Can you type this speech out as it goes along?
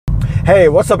Hey,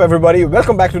 what's up everybody?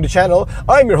 Welcome back to the channel.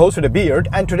 I'm your host with a beard,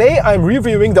 and today I'm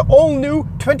reviewing the all-new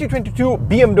 2022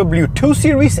 BMW 2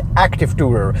 Series Active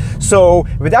Tourer. So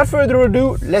without further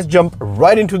ado, let's jump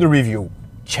right into the review.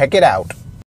 Check it out.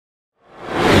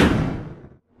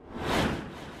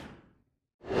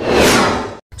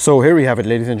 So here we have it,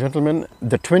 ladies and gentlemen,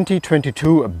 the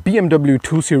 2022 BMW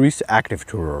 2 Series Active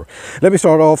Tourer. Let me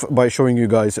start off by showing you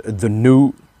guys the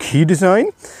new key design.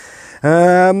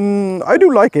 I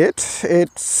do like it.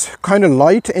 It's kind of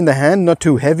light in the hand, not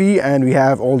too heavy, and we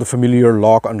have all the familiar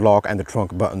lock, unlock and the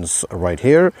trunk buttons right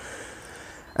here.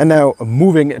 And now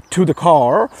moving to the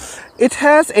car, it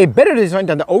has a better design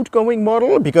than the outgoing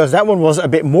model because that one was a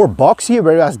bit more boxy,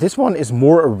 whereas this one is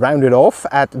more rounded off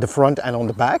at the front and on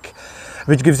the back,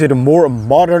 which gives it a more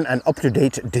modern and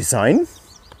up-to-date design.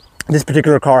 This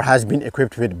particular car has been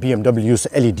equipped with BMW's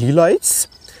LED lights.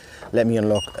 Let me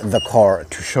unlock the car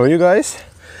to show you guys.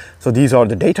 So these are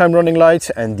the daytime running lights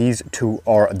and these two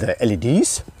are the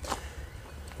LEDs.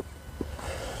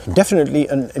 Definitely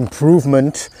an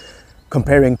improvement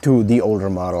comparing to the older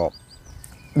model.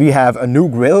 We have a new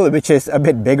grille which is a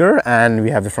bit bigger, and we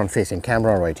have the front facing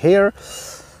camera right here.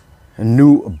 A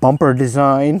new bumper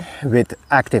design with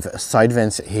active side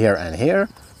vents here and here.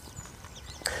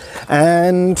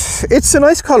 And it's a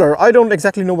nice color. I don't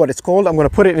exactly know what it's called. I'm going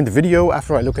to put it in the video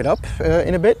after I look it up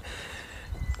in a bit.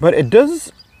 But it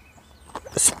does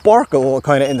sparkle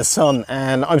kind of in the sun,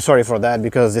 and I'm sorry for that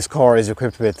because this car is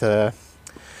equipped with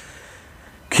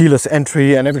keyless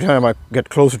entry, and every time I get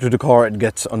closer to the car it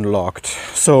gets unlocked.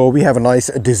 So we have a nice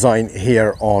design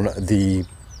here on the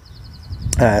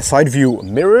side view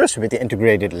mirrors with the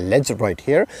integrated LEDs right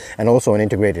here, and also an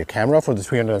integrated camera for the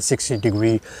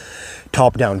 360-degree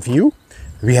top-down view.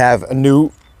 We have a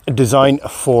new design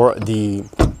for the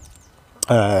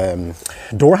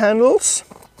door handles,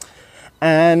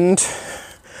 and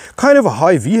kind of a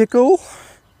high vehicle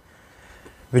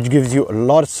which gives you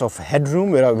lots of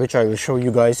headroom, which I will show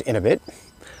you guys in a bit.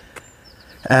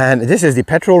 And this is the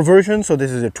petrol version, so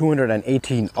this is a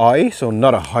 218i, so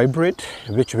not a hybrid,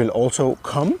 which will also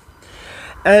come.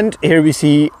 And here we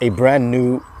see a brand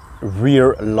new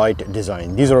rear light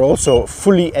design. These are also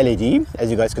fully LED, as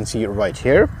you guys can see right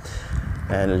here.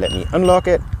 And let me unlock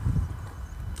it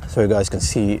so you guys can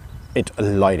see it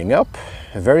lighting up.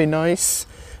 Very nice,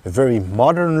 very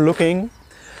modern looking.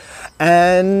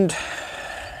 And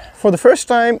for the first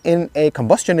time in a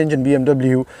combustion engine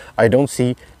BMW, I don't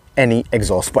see any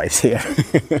exhaust pipes here.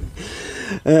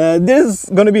 There's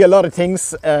going to be a lot of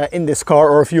things in this car,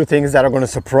 or a few things that are going to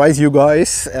surprise you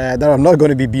guys that are not going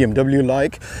to be BMW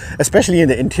like, especially in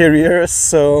the interior,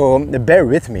 so bear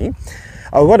with me.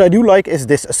 What I do like is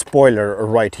this spoiler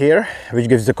right here, which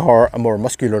gives the car a more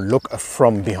muscular look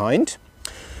from behind.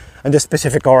 And this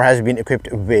specific car has been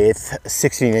equipped with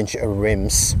 16-inch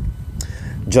rims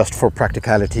just for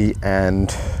practicality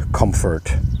and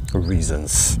comfort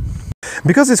reasons.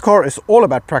 Because this car is all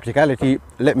about practicality,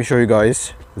 let me show you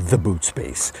guys the boot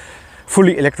space.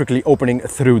 Fully electrically opening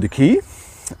through the key,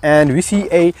 and we see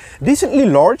a decently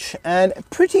large and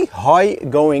pretty high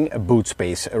going boot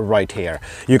space right here.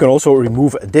 You can also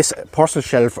remove this parcel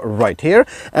shelf right here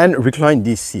and recline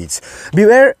these seats.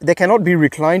 Beware, they cannot be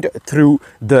reclined through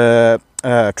the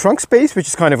trunk space, which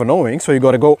is kind of annoying, so you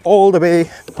got to go all the way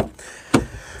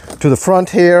to the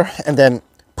front here and then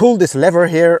pull this lever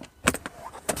here,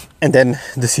 and then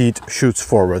the seat shoots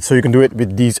forward. So you can do it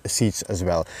with these seats as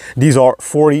well. These are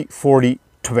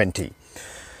 40-40-20.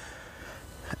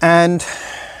 And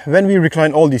when we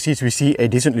recline all these seats, we see a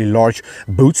decently large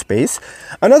boot space.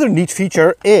 Another neat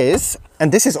feature is,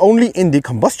 and this is only in the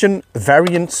combustion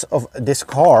variants of this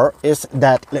car, is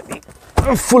that, let me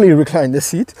fully recline the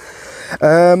seat,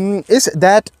 is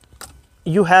that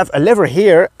you have a lever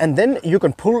here, and then you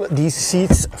can pull these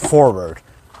seats forward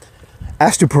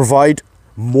as to provide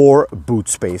more boot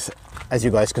space, as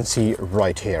you guys can see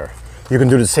right here. You can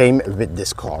do the same with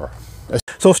this car.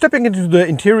 So stepping into the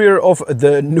interior of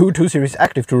the new 2 Series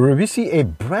Active Tourer, we see a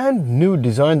brand new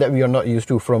design that we are not used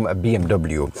to from a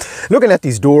BMW. Looking at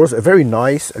these doors, very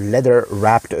nice leather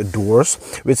wrapped doors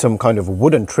with some kind of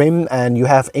wooden trim, and you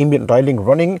have ambient lighting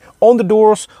running on the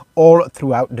doors all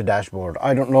throughout the dashboard.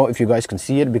 I don't know if you guys can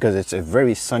see it because it's a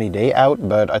very sunny day out,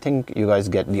 but I think you guys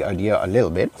get the idea a little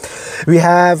bit. We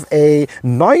have a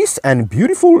nice and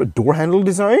beautiful door handle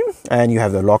design, and you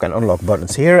have the lock and unlock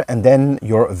buttons here, and then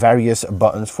your various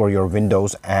buttons for your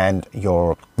windows and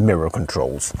your mirror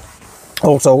controls.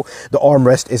 Also, the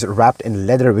armrest is wrapped in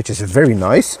leather, which is very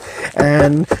nice.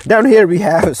 And down here we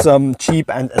have some cheap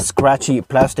and scratchy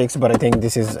plastics, but I think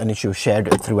this is an issue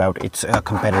shared throughout its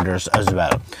competitors as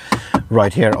well.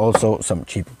 right here also some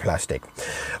cheap plastic.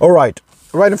 All right.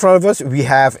 Right in front of us, we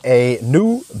have a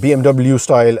new BMW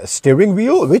style steering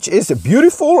wheel, which is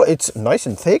beautiful. It's nice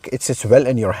and thick. It sits well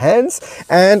in your hands,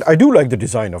 and I do like the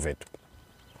design of it.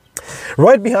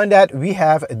 Right behind that, we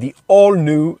have the all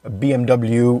new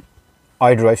BMW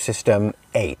iDrive System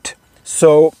 8.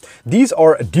 So these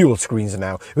are dual screens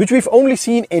now, which we've only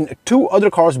seen in 2 other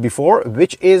cars before,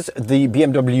 which is the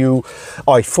BMW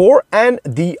i4 and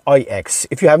the iX.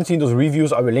 If you haven't seen those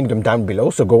reviews, I will link them down below,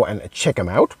 so go and check them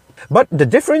out. But the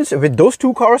difference with those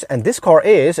 2 cars and this car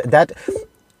is that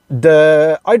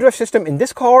the iDrive system in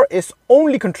this car is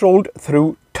only controlled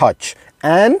through touch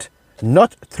and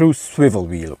not through swivel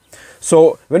wheel.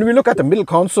 So when we look at the middle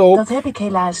console... Dat heb ik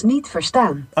helaas niet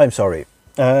verstaan. I'm sorry.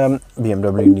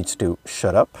 BMW needs to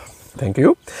shut up. Thank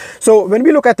you. So when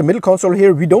we look at the middle console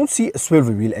here, we don't see a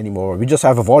swivel wheel anymore. We just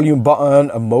have a volume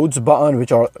button, a modes button,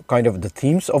 which are kind of the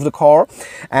themes of the car,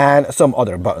 and some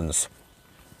other buttons.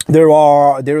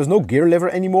 There is no gear lever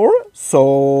anymore,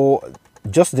 so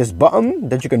just this button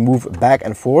that you can move back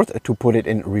and forth to put it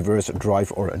in reverse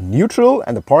drive or neutral,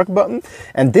 and the park button,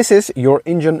 and this is your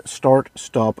engine start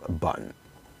stop button.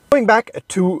 Going back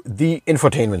to the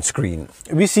infotainment screen,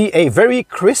 we see a very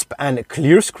crisp and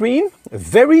clear screen,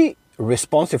 very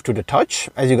responsive to the touch,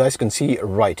 as you guys can see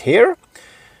right here.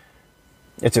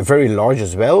 It's very large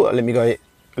as well.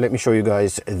 Let me show you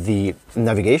guys the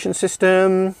navigation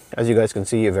system. As you guys can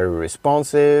see, very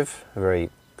responsive, very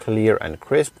clear and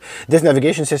crisp. This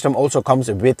navigation system also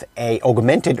comes with a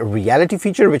augmented reality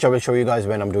feature, which I will show you guys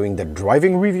when I'm doing the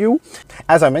driving review.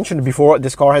 As I mentioned before,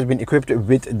 this car has been equipped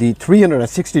with the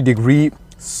 360-degree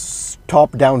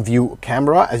top-down view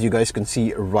camera, as you guys can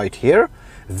see right here.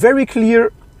 Very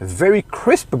clear, very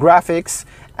crisp graphics,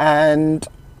 and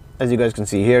as you guys can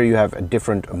see here, you have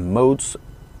different modes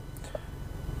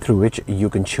through which you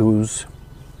can choose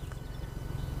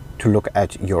to look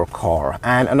at your car.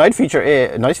 And a nice feature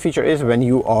is when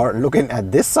you are looking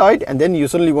at this side and then you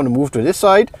suddenly want to move to this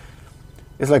side,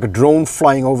 it's like a drone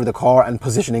flying over the car and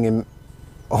positioning him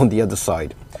on the other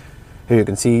side. Here you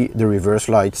can see the reverse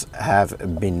lights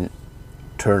have been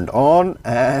turned on,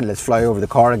 and let's fly over the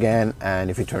car again, and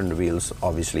if you turn the wheels,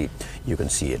 obviously you can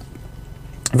see it.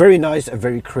 Very nice,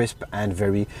 very crisp and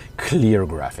very clear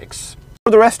graphics. For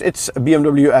the rest, it's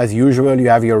BMW as usual. You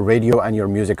have your radio and your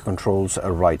music controls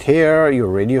right here, your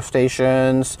radio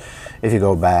stations. If you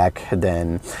go back,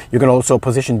 then you can also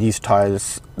position these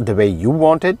tiles the way you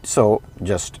want it. So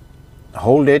just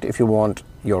hold it if you want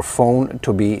your phone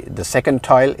to be the second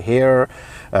tile here.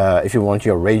 If you want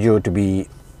your radio to be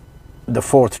the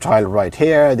 4th tile right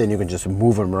here, then you can just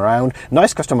move them around.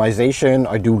 Nice customization,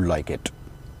 I do like it.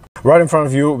 Right in front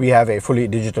of you, we have a fully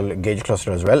digital gauge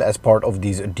cluster as well as part of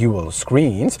these dual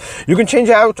screens. You can change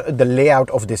out the layout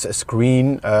of this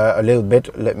screen a little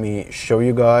bit. Let me show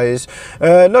you guys.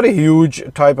 Not a huge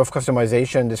type of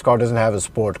customization. This car doesn't have a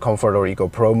Sport, Comfort or Eco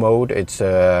Pro mode. It's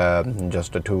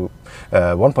just a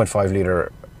 1.5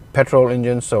 liter petrol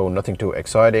engine, so nothing too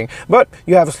exciting. But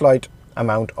you have a slight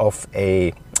amount of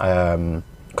a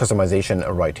customization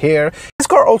right here. This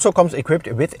car also comes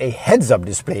equipped with a heads-up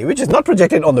display, which is not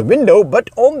projected on the window, but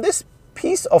on this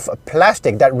piece of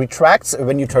plastic that retracts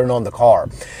when you turn on the car.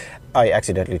 I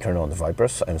accidentally turned on the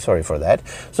wipers, I'm sorry for that.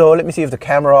 So let me see if the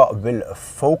camera will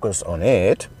focus on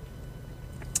it.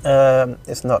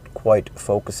 It's not quite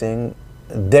focusing.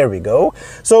 There we go.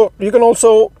 So you can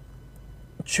also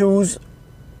choose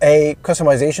a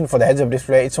customization for the heads-up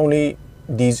display. It's only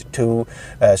these 2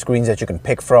 screens that you can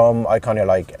pick from. I kind of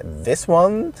like this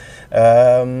one.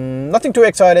 Nothing too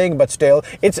exciting, but still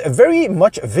it's very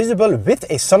much visible with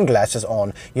a sunglasses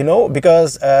on, you know,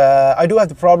 because I do have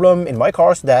the problem in my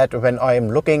cars that when I am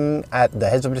looking at the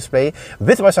heads-up display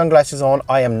with my sunglasses on,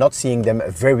 I am not seeing them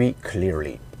very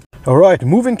clearly. All right,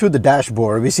 moving to the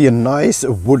dashboard, we see a nice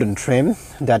wooden trim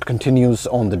that continues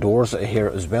on the doors here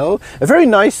as well. A very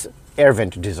nice air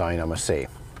vent design, I must say.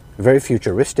 Very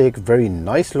futuristic, very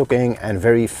nice looking, and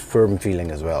very firm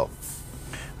feeling as well,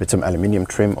 with some aluminium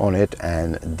trim on it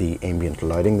and the ambient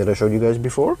lighting that I showed you guys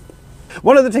before.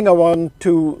 One other thing I want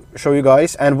to show you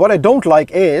guys, and what I don't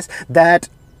like, is that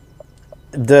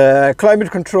the climate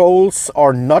controls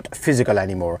are not physical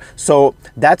anymore. So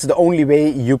that's the only way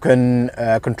you can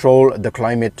control the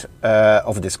climate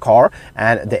of this car,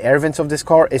 and the air vents of this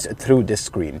car is through this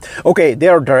screen. Okay, they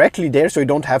are directly there, so you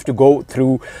don't have to go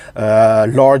through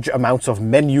large amounts of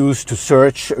menus to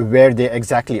search where they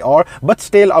exactly are, but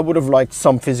still I would have liked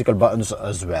some physical buttons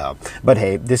as well. But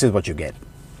hey, this is what you get.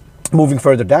 Moving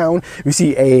further down, we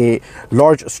see a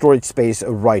large storage space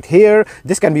right here.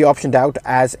 This can be optioned out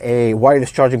as a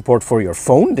wireless charging port for your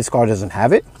phone. This car doesn't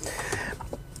have it.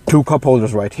 2 cup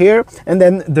holders right here, and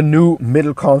then the new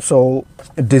middle console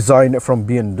design from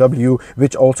BMW,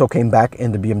 which also came back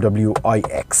in the BMW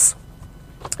iX.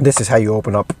 This is how you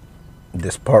open up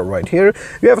this part right here.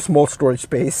 You have a small storage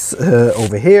space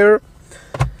over here,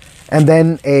 and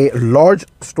then a large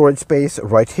storage space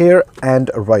right here and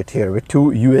right here with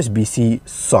 2 USB-C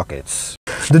sockets.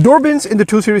 The door bins in the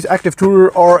 2 Series Active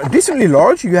Tourer are decently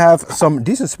large. You have some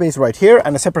decent space right here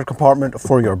and a separate compartment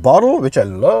for your bottle, which I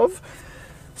love.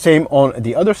 Same on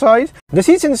the other side. The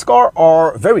seats in this car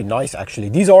are very nice actually.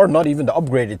 These are not even the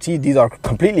upgraded seats. These are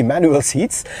completely manual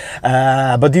seats.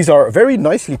 But these are very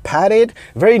nicely padded,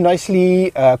 very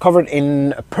nicely covered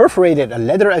in perforated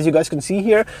leather, as you guys can see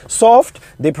here. Soft.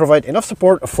 They provide enough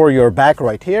support for your back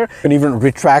right here. You can even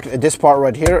retract this part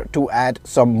right here to add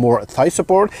some more thigh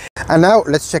support. And now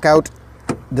let's check out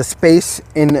the space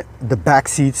in the back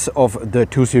seats of the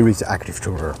 2 Series Active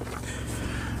Tourer.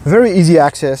 Very easy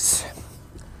access.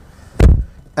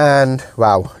 And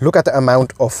wow, look at the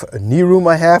amount of knee room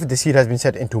I have. The seat has been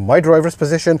set into my driver's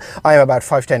position. I am about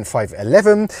 5'10",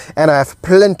 5'11", and I have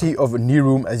plenty of knee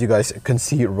room, as you guys can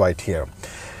see right here.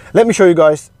 Let me show you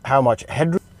guys how much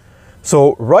headroom.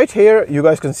 So right here, you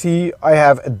guys can see I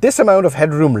have this amount of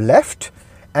headroom left,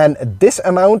 and this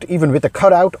amount even with the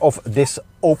cutout of this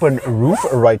open roof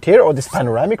right here, or this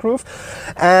panoramic roof.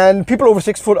 And people over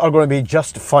 6 foot are going to be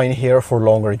just fine here for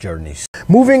longer journeys.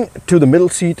 Moving to the middle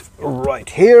seat right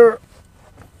here.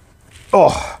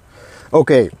 Oh,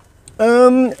 okay.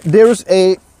 There's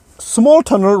a small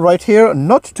tunnel right here,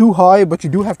 not too high, but you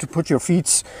do have to put your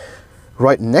feet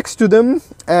right next to them,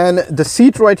 and the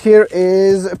seat right here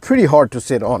is pretty hard to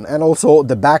sit on, and also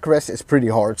the backrest is pretty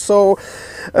hard. So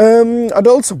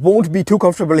adults won't be too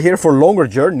comfortable here for longer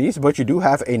journeys, but you do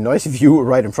have a nice view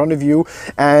right in front of you,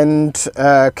 and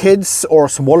kids or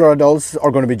smaller adults are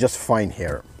going to be just fine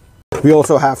here. We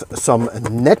also have some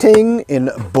netting in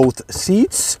both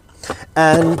seats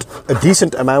and a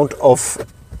decent amount of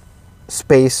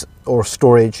space or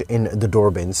storage in the door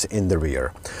bins in the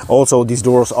rear. Also, these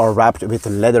doors are wrapped with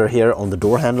leather here on the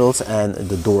door handles and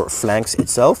the door flanks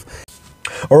itself.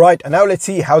 All right, and now let's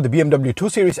see how the BMW 2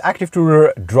 Series Active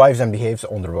Tourer drives and behaves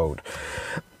on the road.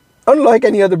 Unlike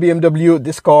any other BMW,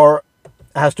 this car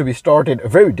has to be started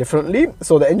very differently.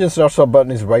 So the engine start stop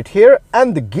button is right here,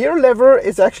 and the gear lever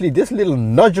is actually this little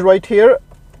nudge right here,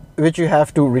 which you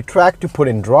have to retract to put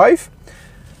in drive.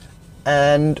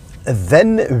 And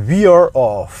then we are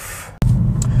off.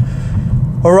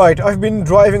 All right, I've been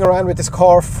driving around with this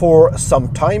car for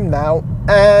some time now,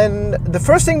 and the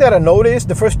first thing that I noticed,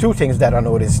 the first 2 things that I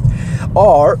noticed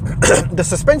are the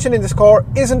suspension in this car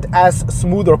isn't as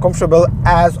smooth or comfortable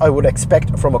as I would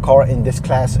expect from a car in this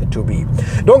class to be.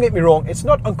 Don't get me wrong, it's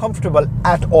not uncomfortable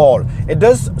at all. It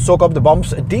does soak up the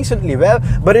bumps decently well,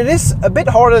 but it is a bit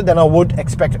harder than I would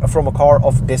expect from a car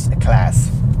of this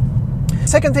class.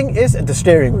 Second thing is the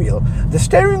steering wheel. The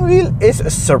steering wheel is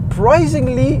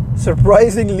surprisingly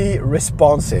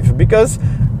responsive, because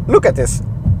look at this.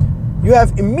 You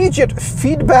have immediate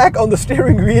feedback on the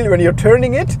steering wheel when you're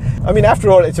turning it. I mean,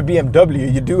 after all, it's a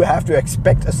BMW. You do have to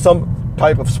expect some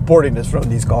type of sportiness from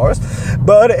these cars,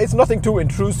 but it's nothing too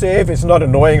intrusive. It's not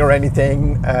annoying or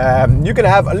anything. You can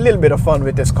have a little bit of fun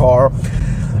with this car.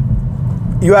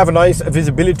 You have a nice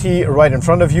visibility right in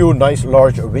front of you, nice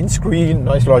large windscreen,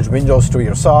 nice large windows to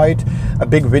your side, a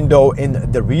big window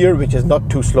in the rear which is not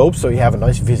too sloped, so you have a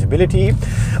nice visibility.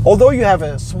 Although you have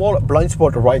a small blind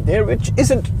spot right there, which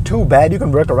isn't too bad, you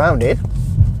can work around it.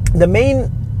 The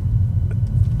main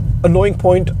annoying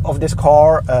point of this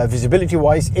car visibility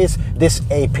wise is this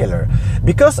A-pillar.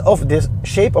 Because of this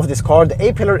shape of this car, the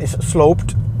A-pillar is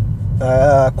sloped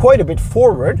quite a bit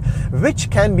forward,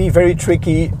 which can be very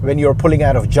tricky when you're pulling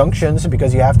out of junctions,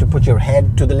 because you have to put your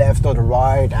head to the left or the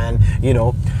right and, you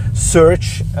know,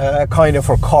 search kind of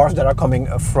for cars that are coming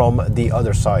from the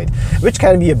other side, which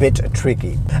can be a bit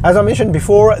tricky. As I mentioned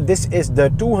before, this is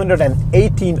the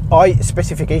 218i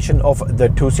specification of the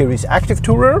 2 Series Active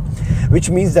Tourer, which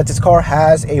means that this car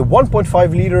has a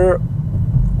 1.5 liter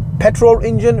petrol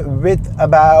engine with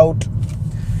about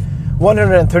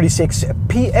 136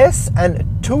 PS and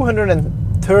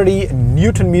 230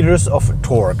 Newton meters of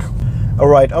torque. All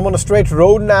right, I'm on a straight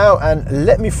road now, and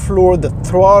let me floor the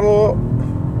throttle.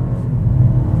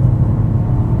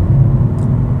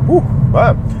 Ooh,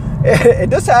 wow. It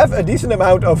does have a decent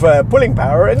amount of pulling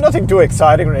power and nothing too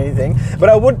exciting or anything, but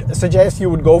I would suggest you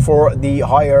would go for the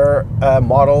higher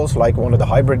models, like one of the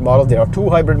hybrid models. There are 2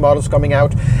 hybrid models coming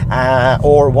out,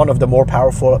 or one of the more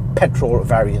powerful petrol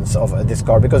variants of this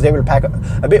car, because they will pack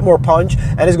a bit more punch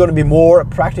and it's going to be more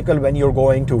practical when you're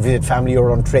going to visit family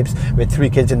or on trips with 3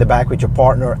 kids in the back with your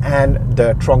partner and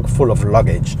the trunk full of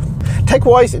luggage.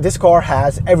 Tech-wise, this car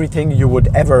has everything you would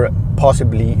ever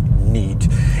possibly need.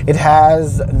 It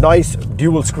has nice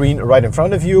dual screen right in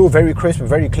front of you, very crisp,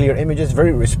 very clear images,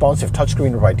 very responsive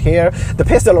touchscreen right here. The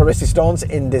pièce de la résistance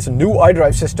in this new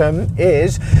iDrive system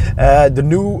is the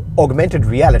new augmented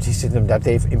reality system that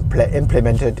they've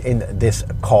implemented in this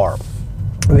car,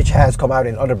 which has come out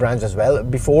in other brands as well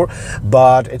before,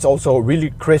 but it's also really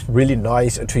crisp, really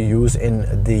nice to use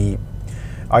in the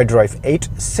iDrive 8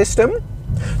 system.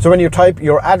 So when you type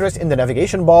your address in the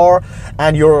navigation bar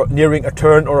and you're nearing a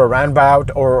turn or a roundabout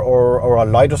or a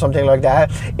light or something like that,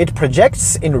 it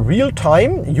projects in real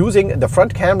time using the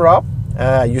front camera.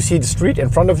 You see the street in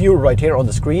front of you right here on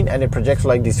the screen, and it projects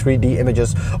like these 3D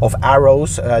images of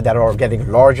arrows that are getting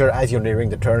larger as you're nearing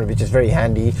the turn, which is very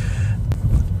handy.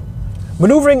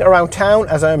 Maneuvering around town,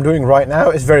 as I am doing right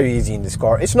now, is very easy in this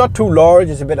car. It's not too large,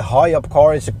 it's a bit high up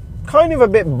car, it's kind of a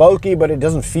bit bulky, but it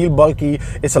doesn't feel bulky.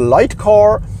 It's a light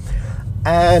car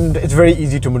and it's very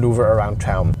easy to maneuver around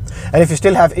town. And if you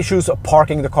still have issues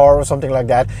parking the car or something like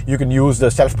that, you can use the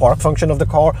self-park function of the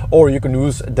car, or you can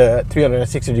use the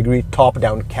 360-degree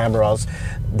top-down cameras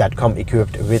that come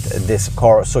equipped with this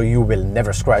car, so you will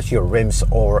never scratch your rims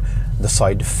or the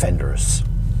side fenders.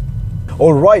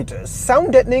 Alright,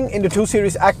 sound deadening in the 2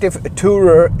 Series Active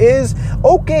Tourer is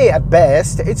okay at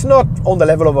best. It's not on the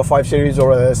level of a 5 Series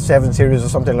or a 7 Series or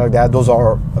something like that. Those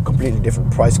are a completely different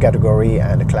price category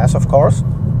and a class of cars.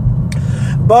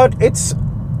 But it's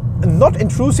not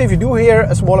intrusive. You do hear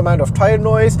a small amount of tire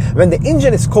noise. When the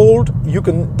engine is cold, you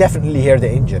can definitely hear the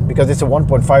engine, because it's a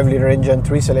 1.5 liter engine,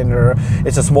 3-cylinder.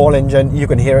 It's a small engine. You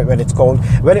can hear it when it's cold.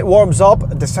 When it warms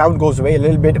up, the sound goes away a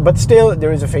little bit, but still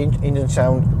there is a faint engine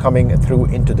sound coming through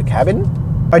into the cabin.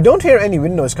 I don't hear any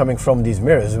wind noise coming from these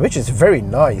mirrors, which is very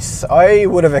nice. I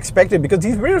would have expected, because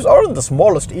these mirrors aren't the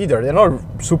smallest either. They're not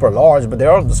super large, but they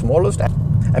aren't the smallest.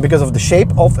 And because of the shape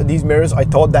of these mirrors, I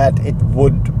thought that it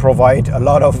would provide a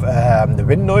lot of the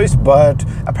wind noise, but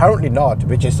apparently not,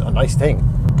 which is a nice thing.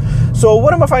 So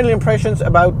what are my final impressions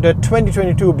about the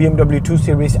 2022 BMW 2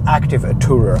 Series Active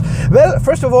Tourer? Well,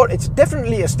 first of all, it's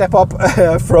definitely a step up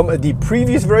from the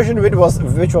previous version,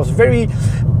 which was very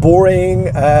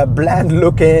boring, bland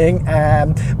looking,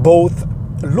 both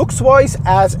looks-wise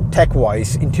as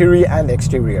tech-wise, interior and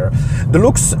exterior. The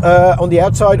looks on the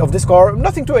outside of this car,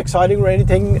 nothing too exciting or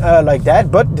anything like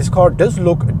that, but this car does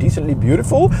look decently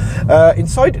beautiful.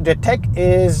 Inside, the tech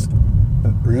is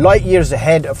light years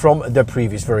ahead from the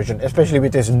previous version, especially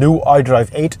with this new iDrive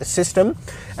 8 system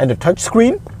and the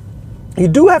touchscreen. You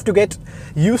do have to get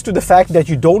used to the fact that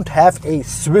you don't have a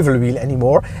swivel wheel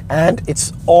anymore, and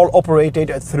it's all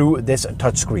operated through this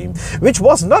touchscreen, which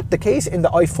was not the case in the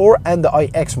i4 and the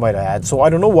iX, might I add. So I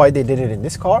don't know why they did it in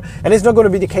this car, and it's not going to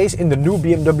be the case in the new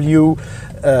BMW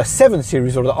 7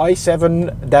 Series or the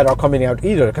i7 that are coming out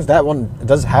either, because that one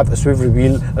does have a swivel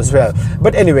wheel as well.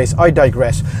 But anyways, I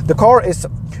digress. The car is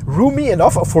roomy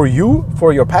enough for you,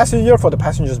 for your passenger, for the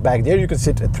passengers back there. You can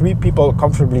sit 3 people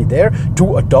comfortably there,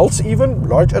 2 adults, even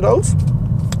large adults.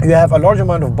 You have a large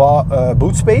amount of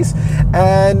boot space,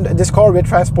 and this car will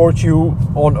transport you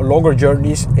on longer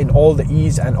journeys in all the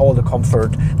ease and all the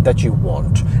comfort that you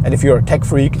want. And if you're a tech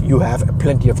freak, you have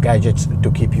plenty of gadgets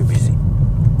to keep you busy.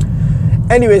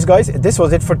 Anyways, guys, this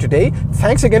was it for today.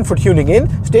 Thanks again for tuning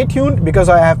in. Stay tuned, because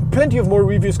I have plenty of more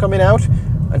reviews coming out.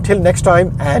 Until next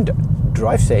time, and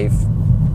drive safe.